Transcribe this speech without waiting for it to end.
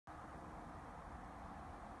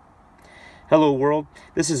Hello world,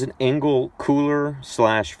 this is an Engel cooler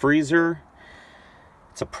slash freezer.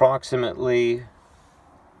 It's approximately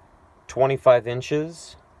 25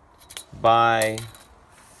 inches by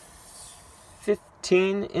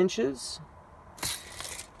 15 inches.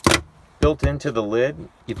 Built into the lid,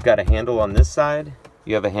 you've got a handle on this side,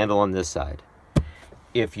 you have a handle on this side.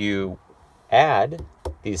 If you add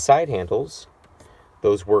these side handles,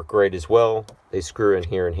 those work great as well. They screw in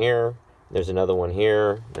here and here. There's another one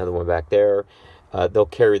here, another one back there. They'll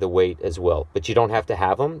carry the weight as well, but you don't have to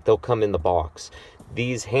have them. They'll come in the box.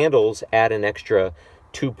 These handles add an extra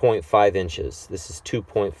 2.5 inches. This is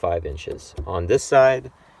 2.5 inches on this side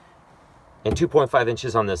and 2.5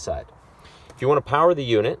 inches on this side. If you want to power the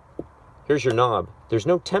unit, here's your knob. There's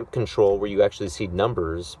no temp control where you actually see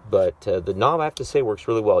numbers, but the knob, I have to say, works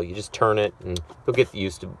really well. You just turn it and you'll get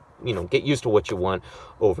used to what you want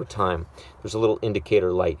over time. There's a little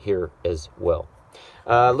indicator light here as well.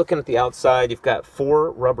 Looking at the outside, you've got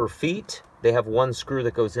 4 rubber feet. They have 1 screw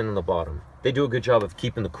that goes in on the bottom. They do a good job of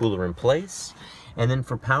keeping the cooler in place. And then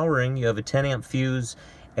for powering, you have a 10 amp fuse,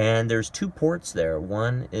 and there's 2 ports there.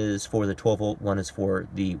 One is for the 12 volt, one is for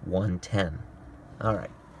the 110. All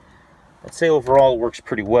right. I'd say overall it works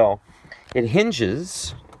pretty well. It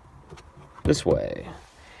hinges this way.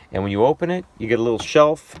 And when you open it, you get a little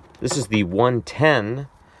shelf. This is the 110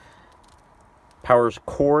 power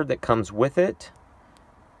cord that comes with it.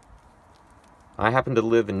 I happen to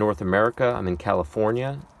live in North America. I'm in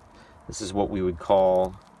California. This is what we would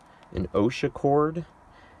call an OSHA cord.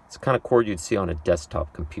 It's the kind of cord you'd see on a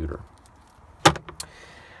desktop computer.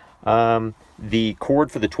 The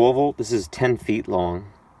cord for the 12 volt, this is 10 feet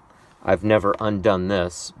long. I've never undone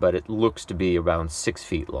this, but it looks to be around 6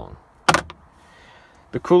 feet long.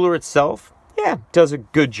 The cooler itself, yeah, does a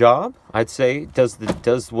good job. I'd say it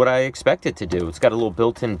does what I expect it to do. It's got a little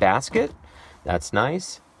built-in basket. That's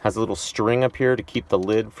nice. Has a little string up here to keep the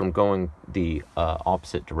lid from going the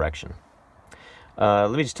opposite direction.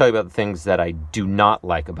 Let me just tell you about the things that I do not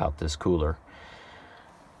like about this cooler.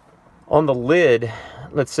 On the lid,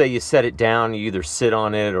 let's say you set it down, you either sit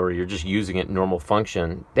on it or you're just using it in normal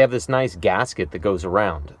function. They have this nice gasket that goes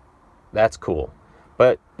around. That's cool.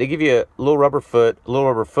 But they give you a little rubber foot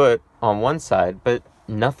on one side, but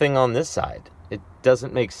nothing on this side. It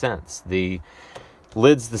doesn't make sense. The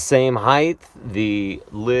lid's the same height. The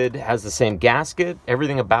lid has the same gasket.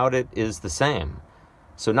 Everything about it is the same.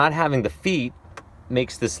 So not having the feet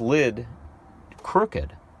makes this lid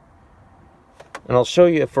crooked. And I'll show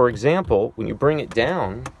you, for example, when you bring it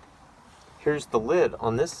down, here's the lid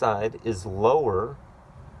on this side is lower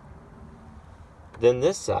than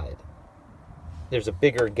this side. There's a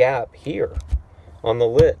bigger gap here on the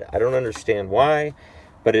lid. I don't understand why,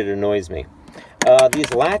 but it annoys me.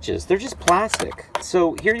 These latches, they're just plastic.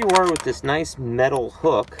 So here you are with this nice metal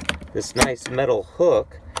hook,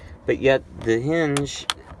 but yet the hinge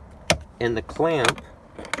and the clamp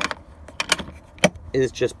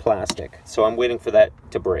is just plastic. So I'm waiting for that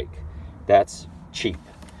to break. That's cheap.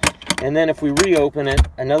 And then if we reopen it,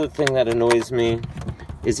 another thing that annoys me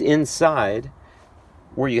is inside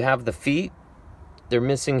where you have the feet. They're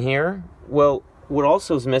missing here. Well, what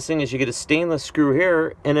also is missing is you get a stainless screw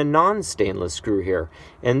here and a non-stainless screw here.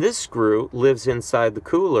 And this screw lives inside the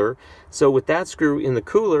cooler. So with that screw in the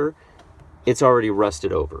cooler, it's already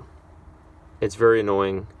rusted over. It's very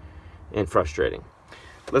annoying and frustrating.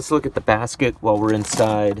 Let's look at the basket while we're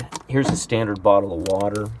inside. Here's a standard bottle of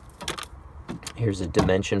water. Here's a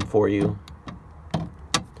dimension for you.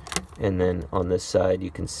 And then on this side,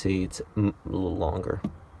 you can see it's a little longer.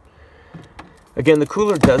 Again, the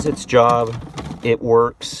cooler does its job. It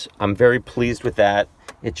works. I'm very pleased with that.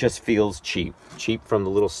 It just feels cheap. Cheap from the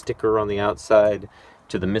little sticker on the outside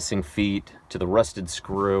to the missing feet to the rusted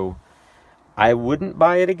screw. I wouldn't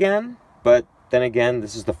buy it again, but then again,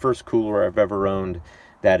 this is the first cooler I've ever owned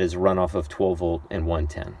that is run off of 12 volt and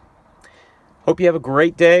 110. Hope you have a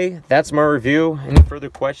great day. That's my review. Any further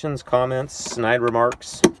questions, comments, snide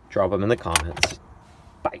remarks, drop them in the comments.